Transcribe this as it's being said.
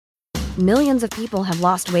Millions of people have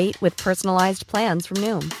lost weight with personalized plans from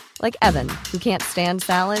Noom. Like Evan, who can't stand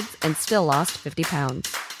salads and still lost 50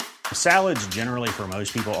 pounds. Salads generally for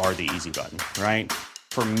most people are the easy button, right?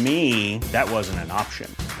 For me, that wasn't an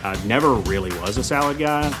option. I never really was a salad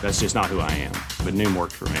guy. That's just not who I am. But Noom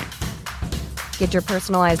worked for me. Get your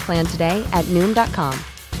personalized plan today at Noom.com.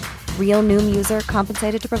 Real Noom user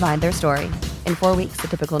compensated to provide their story. In 4 weeks, the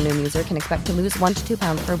typical Noom user can expect to lose 1 to 2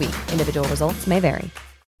 pounds per week. Individual results may vary.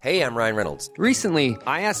 Hey, I'm Ryan Reynolds. Recently,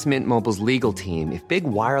 I asked Mint Mobile's legal team if big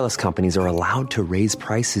wireless companies are allowed to raise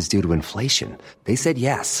prices due to inflation. They said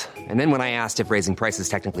yes. And then when I asked if raising prices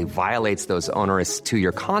technically violates those onerous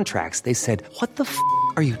two-year contracts, they said, "What the f***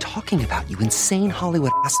 are you talking about, you insane Hollywood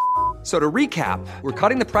ass?" So to recap, we're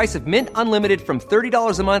cutting the price of Mint Unlimited from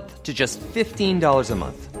 $30 a month to just $15 a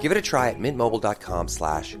month. Give it a try at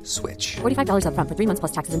mintmobile.com/switch. $45 up front for 3 months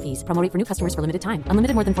plus taxes and fees. Promo rate for new customers for limited time.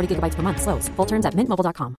 Unlimited more than 40 gigabytes per month. Slows full terms at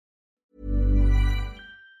mintmobile.com.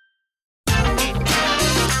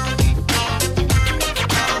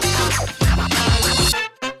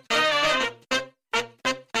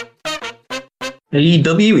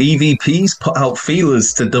 AEW EVPs put out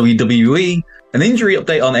feelers to WWE, an injury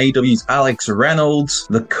update on AEW's Alex Reynolds,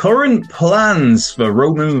 the current plans for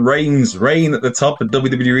Roman Reigns' reign at the top of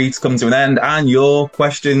WWE to come to an end, and your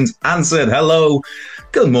questions answered. Hello,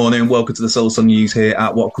 good morning, welcome to the Soul Sun News here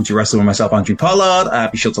at What Culture Wrestling with myself, Andrew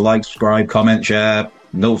Pollard. Be sure to like, subscribe, comment, share,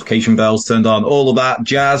 notification bells turned on, all of that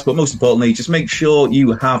jazz. But most importantly, just make sure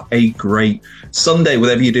you have a great Sunday,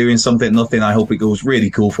 whatever you're doing, something, nothing. I hope it goes really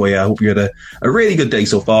cool for you. I hope you had a really good day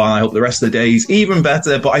so far, and I hope the rest of the day is even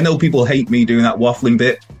better. But I know people hate me doing that waffling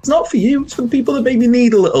bit. It's not for you, it's for the people that maybe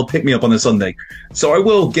need a little pick-me-up on a Sunday. So I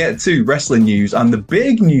will get to wrestling news, and the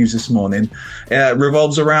big news this morning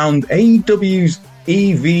revolves around AEW's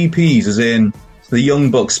EVPs, as in the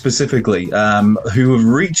Young Bucks specifically, who have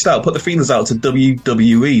reached out, put the feelers out to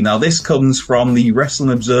WWE. Now, this comes from the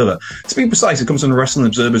Wrestling Observer. To be precise, it comes from the Wrestling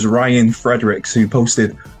Observer's Ryan Fredericks, who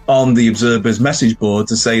posted on the Observer's message board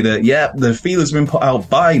to say that, yeah, the feelers have been put out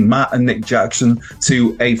by Matt and Nick Jackson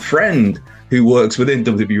to a friend who works within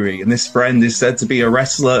WWE. And this friend is said to be a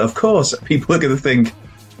wrestler. Of course, people are going to think,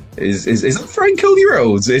 is it Frank Cody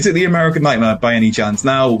Rhodes? Is it the American Nightmare by any chance?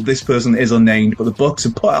 Now, this person is unnamed, but the Bucks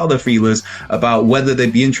have put out their feelers about whether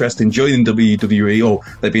they'd be interested in joining WWE, or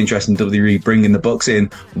they'd be interested in WWE bringing the Bucks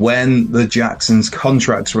in when the Jacksons'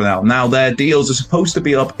 contracts run out. Now, their deals are supposed to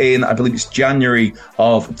be up in, I believe it's January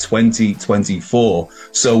of 2024.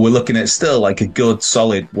 So we're looking at still like a good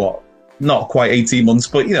solid, not quite 18 months,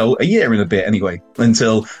 but, a year and a bit anyway,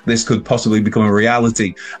 until this could possibly become a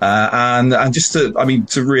reality. And just to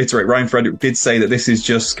reiterate, Ryan Frederick did say that this is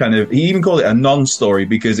just kind of, he even called it a non-story,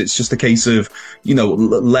 because it's just a case of,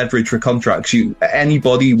 leverage for contracts.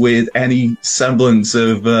 Anybody with any semblance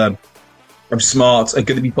of smart are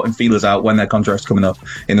going to be putting feelers out when their contract's coming up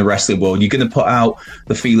in the wrestling world. You're going to put out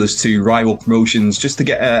the feelers to rival promotions just to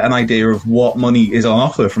get an idea of what money is on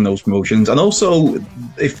offer from those promotions. And also,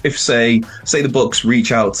 if say the Bucks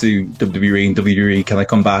reach out to WWE and WWE, can I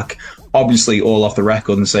come back, obviously all off the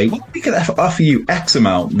record, and say, well, we can offer you X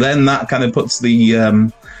amount, then that kind of puts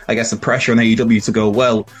the pressure on AEW to go,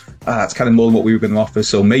 well, it's kind of more than what we were going to offer,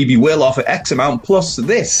 so maybe we'll offer X amount plus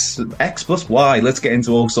this, X plus Y. Let's get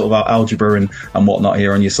into all sort of our algebra and whatnot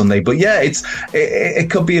here on your Sunday. But yeah,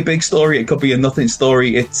 it could be a big story, it could be a nothing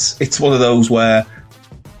story. It's one of those where,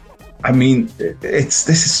 this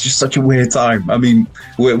is just such a weird time.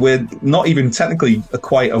 We're not even technically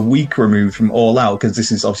quite a week removed from All Out, because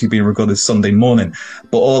this is obviously being recorded Sunday morning.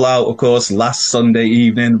 But All Out, of course, last Sunday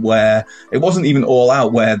evening, where it wasn't even All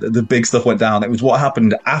Out where the big stuff went down. It was what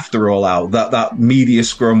happened after All Out, that media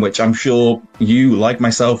scrum, which I'm sure you, like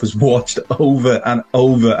myself, has watched over and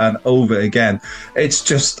over and over again. It's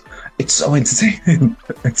so entertaining.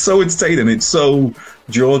 It's so entertaining. It's so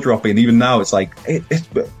jaw-dropping. Even now, it's like,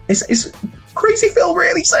 it's crazy Phil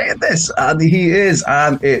really saying this, and he is,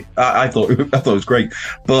 and I thought it was great.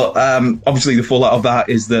 But obviously, the fallout of that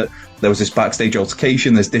is that there was this backstage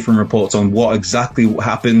altercation. There's different reports on what exactly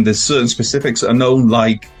happened. There's certain specifics that are known,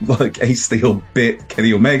 like Ace Steel bit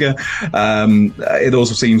Kenny Omega. It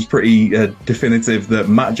also seems pretty definitive that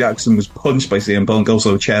Matt Jackson was punched by CM Punk,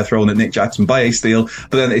 also a chair thrown at Nick Jackson by Ace Steel.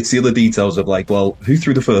 But then it's the other details of who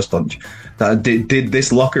threw the first punch? Did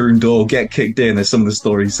this locker room door get kicked in, as some of the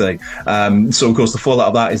stories say? So, of course, the fallout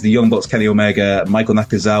of that is the Young Bucks, Kenny Omega, Michael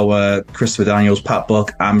Nakazawa, Christopher Daniels, Pat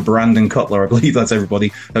Buck, and Brandon Cutler, I believe that's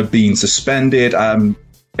everybody, have been suspended.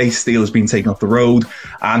 Ace Steel has been taken off the road,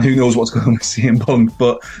 and who knows what's going on with CM Punk.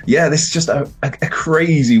 But yeah, this is just a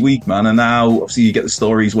crazy week, man. And now, obviously, you get the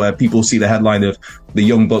stories where people see the headline of the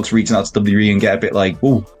Young Bucks reaching out to WWE and get a bit like,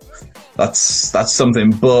 ooh, that's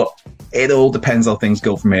something. But it all depends how things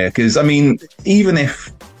go from here. Because I mean, even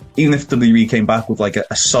if WWE came back with like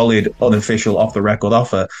a solid, unofficial, off the record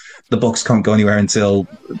offer, the Bucks can't go anywhere until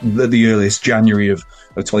the earliest January of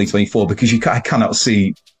 2024, because I cannot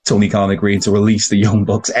see Tony Khan agreeing to release the Young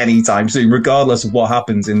Bucks anytime soon, regardless of what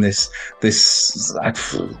happens in this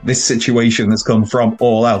situation that's come from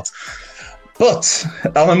All Out. But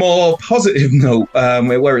on a more positive note, where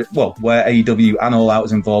AEW and All Out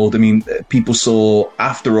is involved, I mean, people saw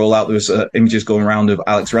after All Out, there was images going around of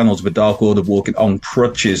Alex Reynolds with Dark Order walking on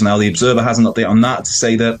crutches. Now, the Observer has an update on that to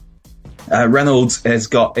say that Reynolds has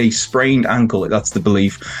got a sprained ankle. That's the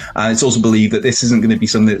belief. And it's also believed that this isn't going to be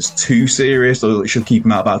something that's too serious, or that should keep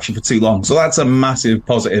him out of action for too long. So that's a massive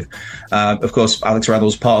positive. Of course, Alex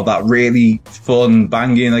Reynolds, part of that really fun,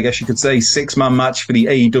 banging, I guess you could say, 6-man match for the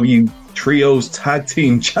AEW Trios Tag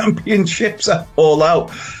Team Championships at All Out.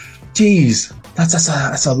 Jeez.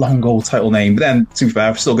 That's a long old title name. But then, to be fair,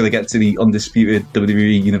 I'm still going to get to the undisputed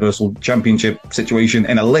WWE Universal Championship situation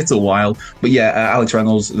in a little while. But yeah, Alex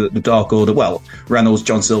Reynolds, the Dark Order. Well, Reynolds,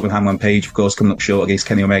 John Silver, and Hangman Page, of course, coming up short against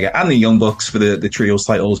Kenny Omega and the Young Bucks for the Trios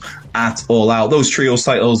titles at All Out. Those Trios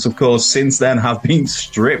titles, of course, since then have been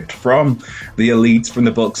stripped from the Elite, from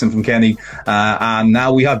the Bucks, and from Kenny. And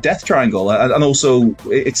now we have Death Triangle. And also,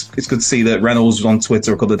 it's good to see that Reynolds was on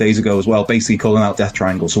Twitter a couple of days ago as well, basically calling out Death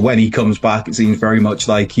Triangle. So when he comes back, it seems very much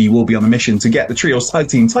like he will be on a mission to get the Trios Tag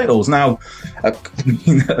Team titles. Now, a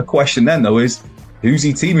question then, though, is who's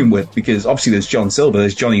he teaming with? Because obviously there's John Silver,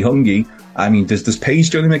 there's Johnny Hungy. I mean, does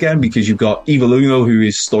Page join him again? Because you've got Evil Uno, who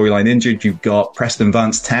is storyline injured. You've got Preston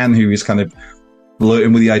Vance 10, who is kind of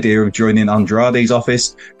flirting with the idea of joining Andrade's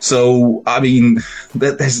office. So, I mean,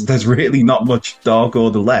 there's really not much Dark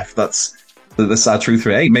Order left. That's the sad truth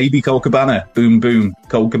for it. Hey, maybe Colt Cabana. Boom, boom.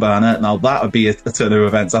 Colt Cabana. Now, that would be a turn of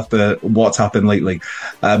events after what's happened lately.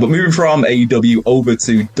 But moving from AEW over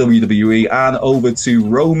to WWE and over to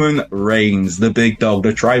Roman Reigns, the big dog,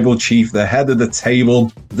 the tribal chief, the head of the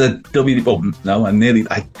table,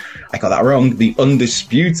 I got that wrong. The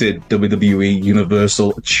undisputed WWE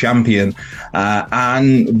Universal Champion.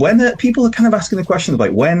 And when people are kind of asking the question of,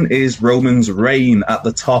 like, when is Roman's reign at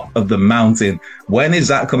the top of the mountain? When is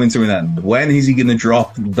that coming to an end? When is he going to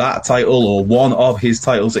drop that title, or one of his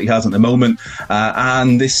titles that he has at the moment?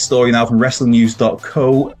 And this story now from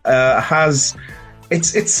WrestlingNews.co has...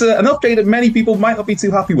 It's an update that many people might not be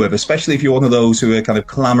too happy with, especially if you're one of those who are kind of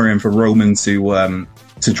clamoring for Roman to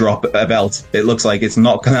drop a belt. It looks like it's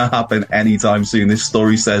not going to happen anytime soon. This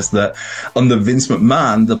story says that under Vince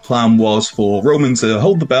McMahon, the plan was for Roman to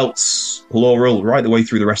hold the belts plural right the way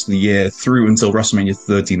through the rest of the year, through until WrestleMania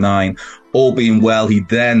 39. All being well, he'd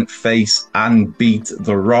then face and beat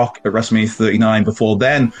The Rock at WrestleMania 39 before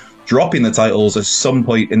then dropping the titles at some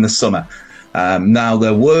point in the summer. Now,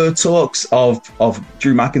 there were talks of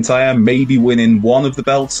Drew McIntyre maybe winning one of the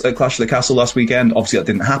belts at Clash of the Castle last weekend. Obviously, that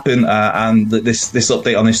didn't happen. And this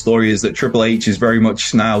update on this story is that Triple H is very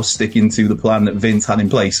much now sticking to the plan that Vince had in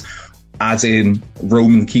place, as in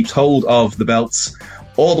Roman keeps hold of the belts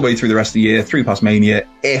all the way through the rest of the year, through past Mania.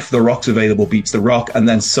 If The Rock's available, beats The Rock, and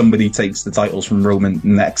then somebody takes the titles from Roman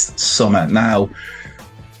next summer. Now,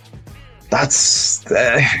 that's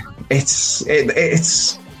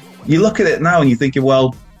it's. You look at it now and you're thinking,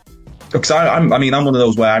 well, because I'm one of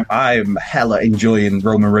those where I'm hella enjoying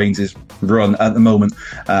Roman Reigns' run at the moment.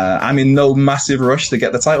 I'm in no massive rush to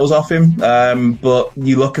get the titles off him, but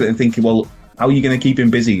you look at it and thinking, well, how are you going to keep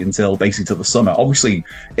him busy until basically till the summer? Obviously,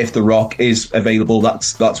 if The Rock is available,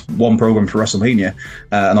 that's one program for WrestleMania,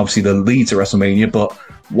 and obviously the lead to WrestleMania. But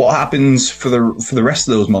what happens for the rest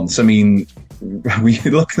of those months? I mean, we're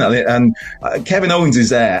looking at it, and Kevin Owens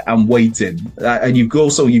is there and waiting, and you've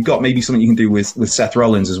got maybe something you can do with Seth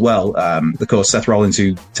Rollins as well. Of course, Seth Rollins,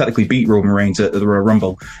 who technically beat Roman Reigns at the Royal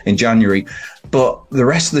Rumble in January, but the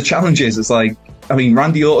rest of the challenges, it's like, I mean,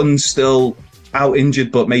 Randy Orton's still out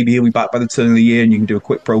injured, but maybe he'll be back by the turn of the year and you can do a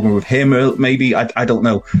quick program with him, or maybe, I don't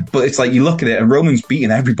know. But it's like, you look at it and Roman's beating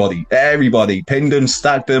everybody, pinned him,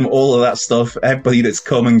 stacked him, all of that stuff. Everybody that's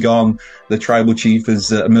come and gone, the tribal chief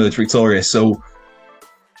has emerged victorious. So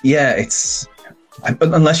yeah, it's,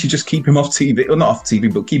 unless you just keep him off TV, or not off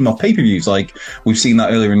TV, but keep him off pay-per-views. Like we've seen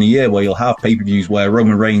that earlier in the year, where you'll have pay-per-views where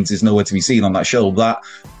Roman Reigns is nowhere to be seen on that show. That,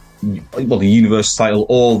 well, the Universal title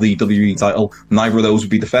or the WWE title, neither of those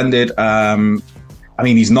would be defended. I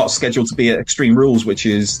mean, he's not scheduled to be at Extreme Rules, which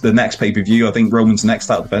is the next pay-per-view. I think Roman's next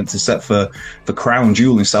title defense is set for the Crown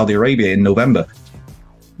Jewel in Saudi Arabia in November.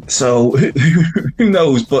 So who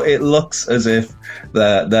knows? But it looks as if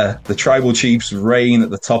the tribal chief's reign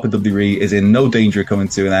at the top of WWE is in no danger of coming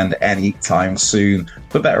to an end anytime soon,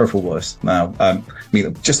 for better or for worse. Now,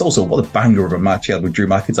 mean, just also what a banger of a match he had with Drew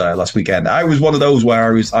McIntyre last weekend. I was one of those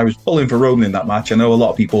where I was pulling for Roman in that match. I know a lot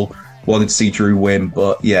of people wanted to see Drew win,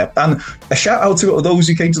 but yeah. And a shout out to those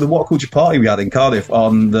who came to the What Culture party we had in Cardiff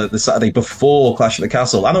on the Saturday before Clash at the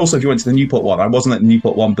Castle, and also if you went to the Newport one. I wasn't at the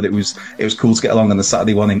Newport one, but it was cool to get along on the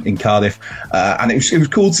Saturday one in Cardiff, and it was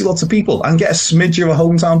cool to see lots of people and get a smidge of a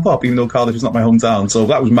hometown pop, even though Cardiff is not my hometown, so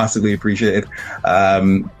that was massively appreciated.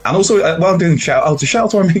 And also while I'm doing shout out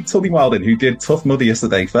to our mate Tony Wilding, who did Tough Mudder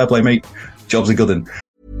yesterday. Fair play, mate. Jobs are good un.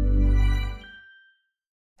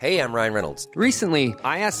 Hey, I'm Ryan Reynolds. Recently,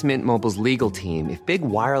 I asked Mint Mobile's legal team if big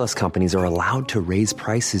wireless companies are allowed to raise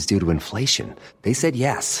prices due to inflation. They said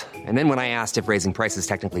yes. And then when I asked if raising prices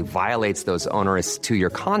technically violates those onerous 2-year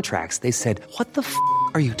contracts, they said, "What the f***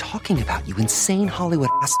 are you talking about, you insane Hollywood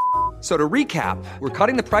ass?" So to recap, we're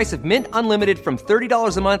cutting the price of Mint Unlimited from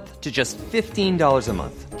 $30 a month to just $15 a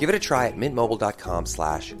month. Give it a try at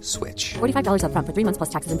mintmobile.com/switch. $45 up front for 3 months plus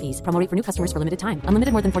taxes and fees. Promo rate for new customers for limited time.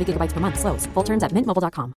 Unlimited more than 40 gigabytes per month. Slows full terms at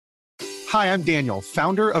mintmobile.com. Hi, I'm Daniel,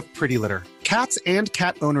 founder of Pretty Litter. Cats and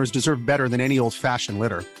cat owners deserve better than any old-fashioned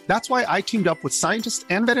litter. That's why I teamed up with scientists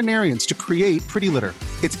and veterinarians to create Pretty Litter.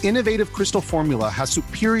 Its innovative crystal formula has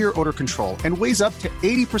superior odor control and weighs up to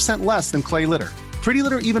 80% less than clay litter. Pretty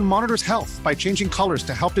Litter even monitors health by changing colors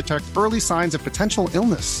to help detect early signs of potential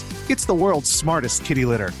illness. It's the world's smartest kitty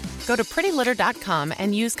litter. Go to prettylitter.com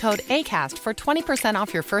and use code ACAST for 20%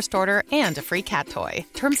 off your first order and a free cat toy.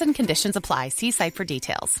 Terms and conditions apply. See site for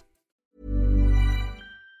details.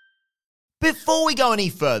 Before we go any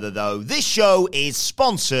further, though, this show is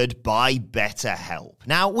sponsored by BetterHelp.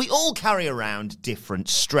 Now, we all carry around different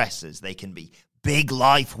stressors. They can be big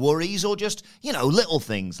life worries or just, little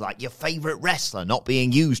things like your favorite wrestler not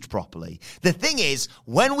being used properly. The thing is,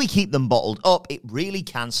 when we keep them bottled up, it really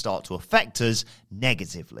can start to affect us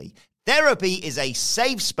negatively. Therapy is a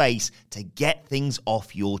safe space to get things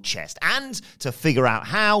off your chest and to figure out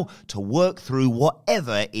how to work through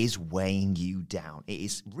whatever is weighing you down. It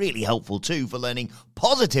is really helpful too for learning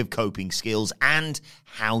positive coping skills and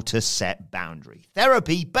how to set boundaries.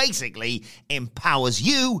 Therapy basically empowers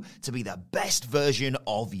you to be the best version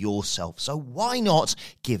of yourself. So why not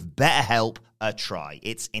give BetterHelp a try?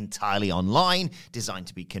 It's entirely online, designed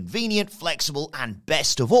to be convenient, flexible, and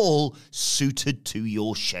best of all, suited to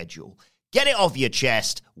your schedule. Get it off your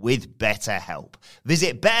chest with BetterHelp.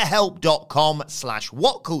 Visit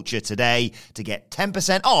betterhelp.com/whatculture today to get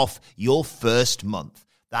 10% off your first month.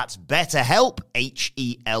 That's BetterHelp,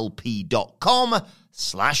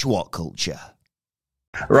 HELP.com/whatculture.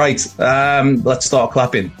 Right, let's start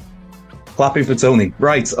clapping. Clapping for Tony.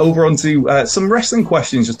 Right, over onto some wrestling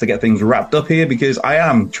questions just to get things wrapped up here, because I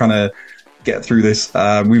am trying to get through this.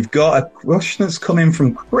 We've got a question that's come in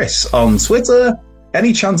from Chris on Twitter.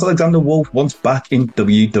 Any chance Alexander Wolf wants back in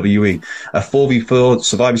WWE? A 4v4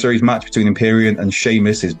 Survivor Series match between Imperium and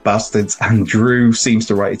Sheamus, his bastards, and Drew seems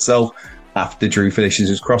to write itself after Drew finishes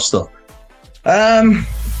his cross stuff.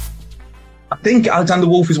 I think Alexander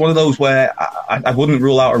Wolf is one of those where I wouldn't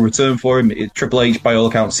rule out a return for him. Triple H, by all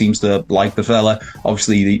accounts, seems to like the fella.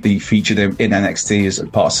 Obviously, he featured him in NXT as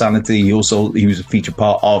part of Sanity. He was a featured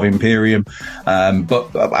part of Imperium.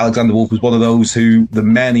 But Alexander Wolf was one of those who, the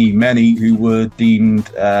many who were deemed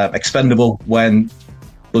expendable when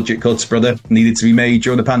budget cuts, needed to be made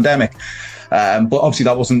during the pandemic. But obviously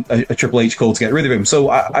that wasn't a Triple H call to get rid of him. So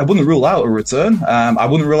I wouldn't rule out a return. I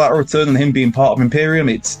wouldn't rule out a return and him being part of Imperium.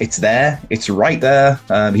 It's there. It's right there.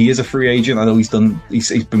 He is a free agent. I know he's been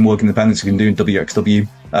working independently. He's been doing WXW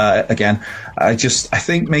again. I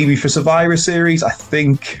think maybe for Survivor Series, I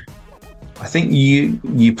think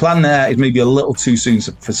you plan there is maybe a little too soon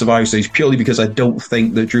for Survivor Series, purely because I don't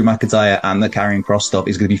think that Drew McIntyre and the Karrion Kross stuff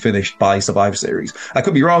is going to be finished by Survivor Series. I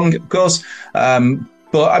could be wrong, of course.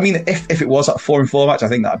 But I mean, if it was that 4-4 match, I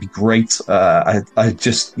think that'd be great.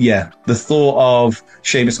 The thought of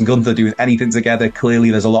Sheamus and Gunther doing anything together,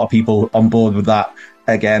 clearly there's a lot of people on board with that.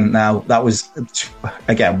 Again, now that was,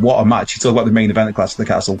 what a match. You talk about the main event at Clash of the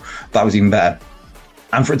Castle, that was even better.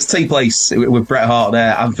 And for it to take place with Bret Hart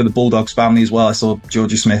there, and for the Bulldogs family as well, I saw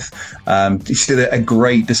Georgia Smith. She did a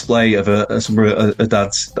great display of some of her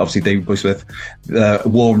dad's, obviously David Boy Smith,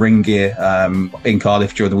 wore ring gear in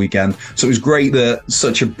Cardiff during the weekend. So it was great that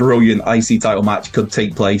such a brilliant IC title match could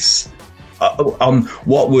take place on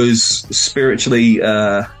what was spiritually,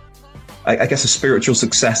 I guess, a spiritual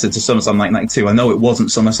successor to SummerSlam 1992. I know it wasn't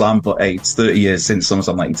SummerSlam, but hey, it's 30 years since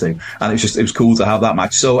SummerSlam 92. And it was cool to have that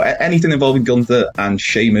match. So anything involving Gunther and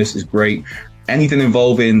Sheamus is great. Anything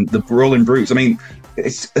involving the Brawling Brutes, I mean,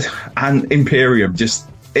 and Imperium, it's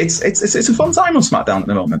a fun time on SmackDown at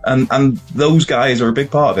the moment. And those guys are a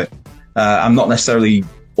big part of it. I'm not necessarily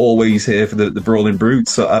always here for the Brawling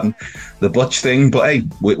Brutes, the Butch thing. But hey,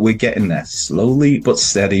 we're getting there. Slowly but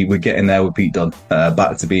steady, we're getting there with Pete Dunne.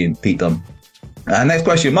 Back to being Pete Dunne. Next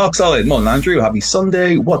question, Mark Solid. Morning, Andrew. Happy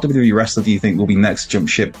Sunday. What WWE wrestler do you think will be next jump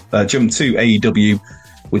to AEW,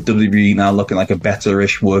 with WWE now looking like a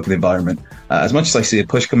better-ish working environment? As much as I see a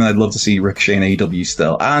push coming, I'd love to see Ricochet and AEW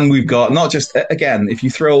still. And we've got, not just, again, if you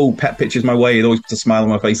throw pet pictures my way, it always puts a smile on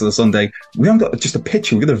my face on a Sunday. We haven't got just a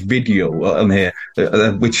picture, we've got a video on here,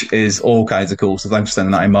 which is all kinds of cool. So thanks for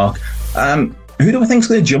sending that in, Mark. Who do I think is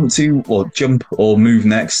going to jump or move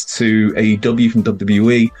next to AEW from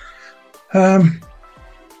WWE? So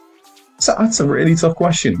that's a really tough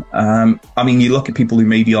question. I mean, you look at people who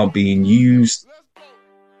maybe aren't being used,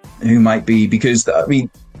 who might be, because I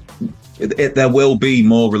mean, there will be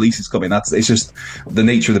more releases coming. It's just the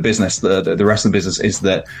nature of the business. The wrestling business is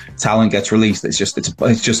that talent gets released. It's just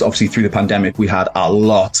obviously through the pandemic we had a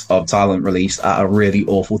lot of talent released at a really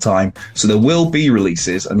awful time. So there will be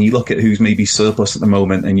releases, and you look at who's maybe surplus at the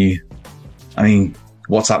moment, and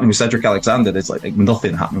what's happening with Cedric Alexander? There's like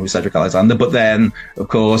nothing happening with Cedric Alexander. But then, of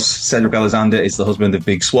course, Cedric Alexander is the husband of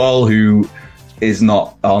Big Swole, who is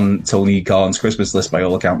not on Tony Khan's Christmas list by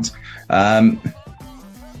all accounts. I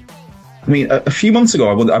mean, a few months ago,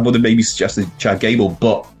 I would have maybe suggested Chad Gable,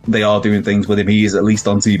 but they are doing things with him. He is at least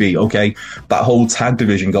on TV. Okay, that whole tag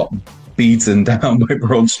division got beaten down by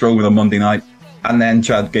Braun Strowman on Monday night, and then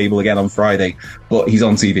Chad Gable again on Friday. But he's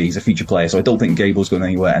on TV. He's a feature player, so I don't think Gable's going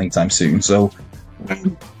anywhere anytime soon. So,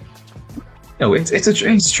 it's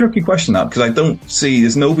a tricky question, that, because I don't see,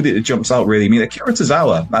 there's nobody that jumps out really. I mean, Akira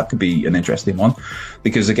Tozawa, that could be an interesting one,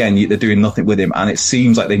 because again, they're doing nothing with him, and it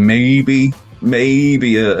seems like they maybe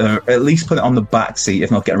at least put it on the back seat,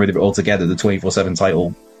 if not getting rid of it altogether, the 24/7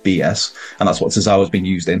 title BS, and that's what Tozawa's been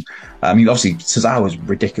used in. I mean, obviously Tozawa's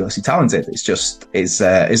ridiculously talented. It's just is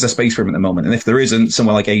there space for him at the moment? And if there isn't,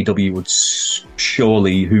 someone like AEW would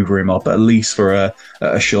surely hoover him up, at least for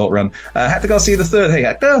a short run. Hector Garcia III. Hey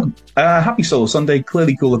Hector, happy Solo Sunday.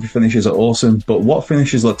 Clearly cool looking finishes are awesome, but what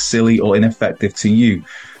finishes look silly or ineffective to you?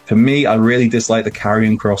 For me, I really dislike the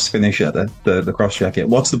Karrion Kross finisher, the cross jacket.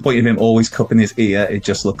 What's the point of him always cupping his ear? It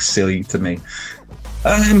just looks silly to me.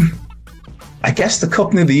 I guess the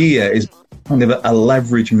cupping of the ear is kind of a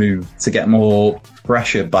leverage move to get more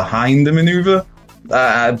pressure behind the maneuver.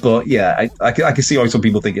 But yeah, I can see why some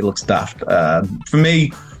people think it looks daft. For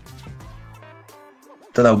me,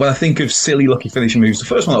 don't know, when I think of silly lucky finishing moves, the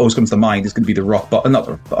first one that always comes to mind is going to be the rock bottom, not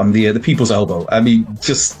the rock bottom, the People's Elbow. I mean,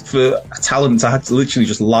 just for talent to have to literally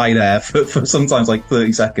just lie there for sometimes like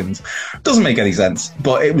 30 seconds doesn't make any sense.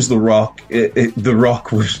 But it was The Rock. The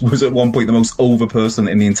Rock was at one point the most over person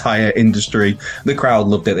in the entire industry. The crowd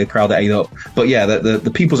loved it. The crowd ate up. But yeah,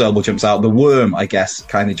 the People's Elbow jumps out. The Worm, I guess,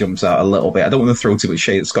 kind of jumps out a little bit. I don't want to throw too much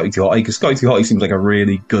shade at Scotty 2 Hotty, because Scotty 2 Hotty seems like a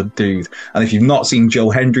really good dude. And if you've not seen Joe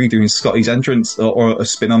Hendry doing Scotty's entrance or a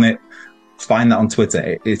spin on it, find that on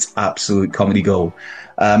Twitter. It's absolute comedy gold.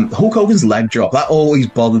 Hulk Hogan's leg drop, that always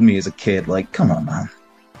bothered me as a kid. Like, come on, man.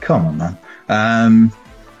 And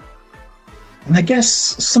I guess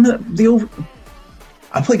some of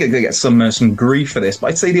I'm probably going to get some grief for this, but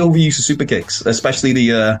I'd say the overuse of super kicks, especially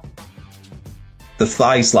the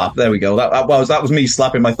thigh slap. There we go. That was me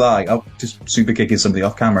slapping my thigh. Oh, just super kicking somebody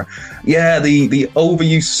off camera. Yeah, the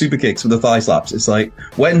overuse of super kicks with the thigh slaps. It's like,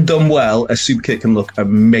 when done well, a super kick can look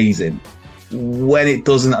amazing. When it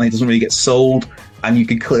doesn't, and it doesn't really get sold, and you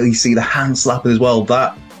can clearly see the hand slap as well,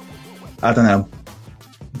 that, I don't know,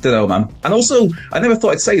 man. And also, I never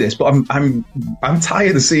thought I'd say this, but I'm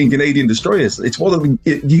tired of seeing Canadian destroyers. It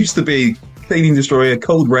used to be Canadian Destroyer,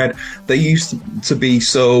 Code Red. They used to be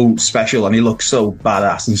so special, and he looked so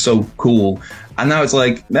badass and so cool. And now it's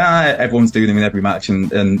like, everyone's doing him in every match,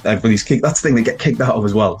 and everybody's kicked. That's the thing, they get kicked out of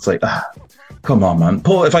as well. It's like, come on, man.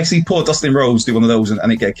 If I see poor Dustin Rhodes do one of those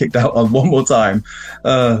and it get kicked out on one more time.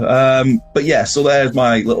 But yeah, so there's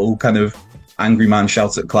my little kind of angry man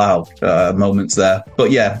shouts at cloud moments there.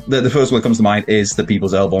 But yeah, the first one that comes to mind is the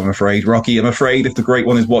People's Elbow, I'm afraid. Rocky, I'm afraid if the Great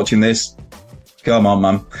One is watching this, come on,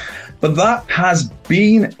 man. But that has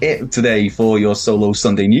been it today for your Solo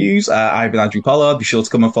Sunday news. I've been Andrew Pollard. Be sure to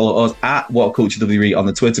come and follow us at What Culture WWE on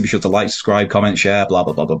the Twitter. Be sure to like, subscribe, comment, share, blah,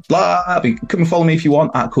 blah, blah, blah, blah. Come and follow me if you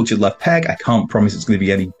want at Cultured Left Peg. I can't promise it's going to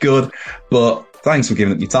be any good, but thanks for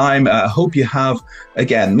giving up your time. I hope you have,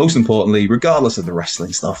 again, most importantly, regardless of the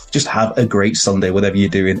wrestling stuff, just have a great Sunday, whatever you're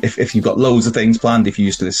doing. If you've got loads of things planned, if you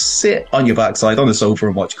used to sit on your backside on the sofa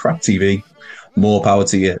and watch crap TV, more power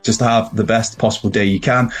to you. Just have the best possible day you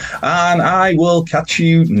can. And I will catch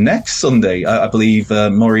you next Sunday. I believe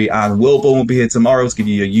Murray and Wilborn will be here tomorrow to give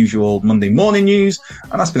you your usual Monday morning news.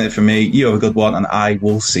 And that's been it for me. You have a good one, and I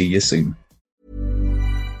will see you soon.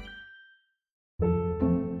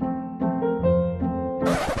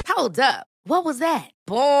 Hold up. What was that?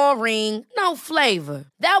 Boring. No flavor.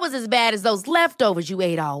 That was as bad as those leftovers you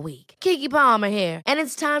ate all week. Keke Palmer here, and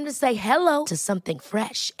it's time to say hello to something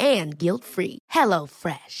fresh and guilt-free. Hello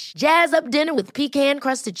Fresh. Jazz up dinner with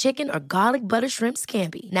pecan-crusted chicken or garlic butter shrimp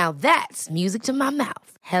scampi. Now that's music to my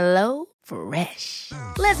mouth. Hello Fresh.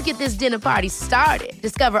 Let's get this dinner party started.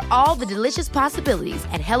 Discover all the delicious possibilities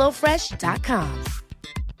at hellofresh.com.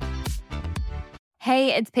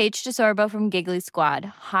 Hey, it's Paige DeSorbo from Giggly Squad.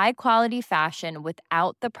 High quality fashion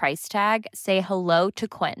without the price tag. Say hello to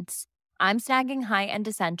Quince. I'm snagging high-end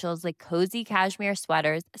essentials like cozy cashmere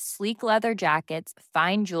sweaters, sleek leather jackets,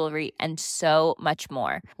 fine jewelry, and so much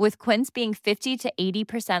more. With Quince being 50 to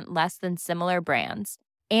 80% less than similar brands.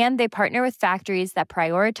 And they partner with factories that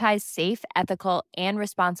prioritize safe, ethical, and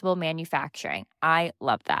responsible manufacturing. I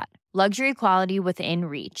love that. Luxury quality within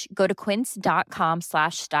reach. Go to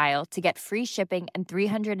quince.com/style to get free shipping and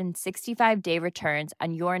 365-day returns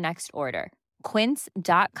on your next order.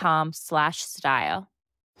 Quince.com/style.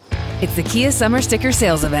 It's the Kia Summer Sticker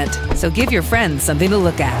Sales Event, so give your friends something to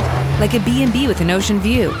look at. Like a B&B with an ocean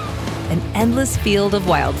view, an endless field of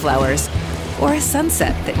wildflowers, or a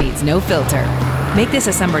sunset that needs no filter. Make this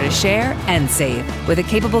a summer to share and save with a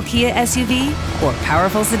capable Kia SUV or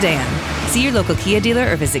powerful sedan. See your local Kia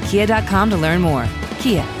dealer or visit kia.com to learn more.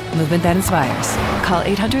 Kia, movement that inspires. Call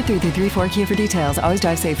 800-3334-KIA for details. Always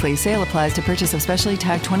drive safely. Sale applies to purchase of specially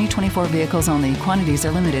tagged 2024 vehicles only. Quantities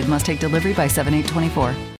are limited. Must take delivery by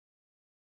 7/8/24.